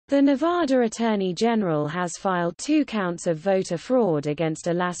The Nevada Attorney General has filed 2 counts of voter fraud against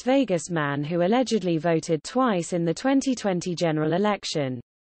a Las Vegas man who allegedly voted twice in the 2020 general election,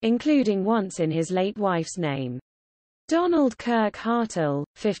 including once in his late wife's name. Donald Kirk Hartle,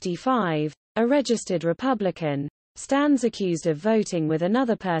 55, a registered Republican, stands accused of voting with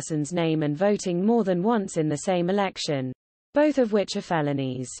another person's name and voting more than once in the same election, both of which are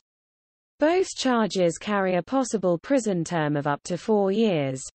felonies. Both charges carry a possible prison term of up to 4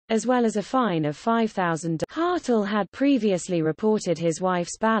 years, as well as a fine of $5,000. Hartle had previously reported his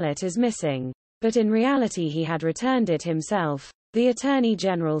wife's ballot as missing, but in reality he had returned it himself, the Attorney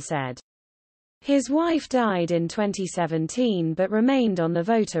General said. His wife died in 2017 but remained on the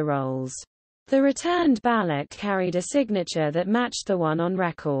voter rolls. The returned ballot carried a signature that matched the one on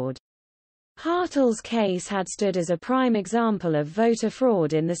record. Hartle's case had stood as a prime example of voter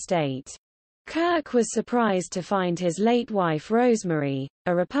fraud in the state. Kirk was surprised to find his late wife Rosemary,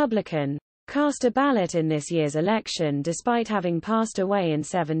 a Republican, cast a ballot in this year's election despite having passed away in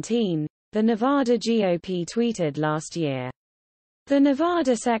 2017, the Nevada GOP tweeted last year. The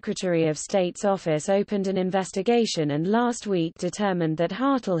Nevada Secretary of State's office opened an investigation and last week determined that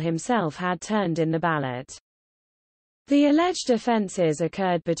Hartle himself had turned in the ballot. The alleged offenses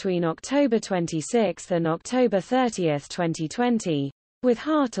occurred between October 26 and October 30, 2020, with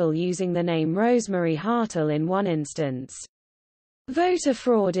Hartle using the name Rosemary Hartle in one instance. Voter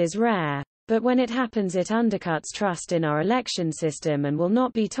fraud is rare, but when it happens it undercuts trust in our election system and will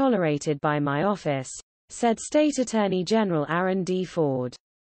not be tolerated by my office, said State Attorney General Aaron D. Ford.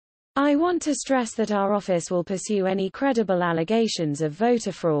 I want to stress that our office will pursue any credible allegations of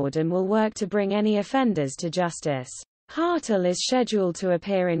voter fraud and will work to bring any offenders to justice. Hartle is scheduled to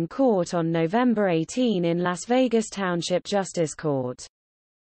appear in court on November 18 in Las Vegas Township Justice Court.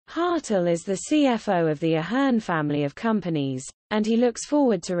 Hartle is the CFO of the Ahern family of companies, and he looks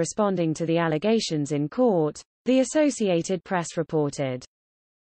forward to responding to the allegations in court, the Associated Press reported.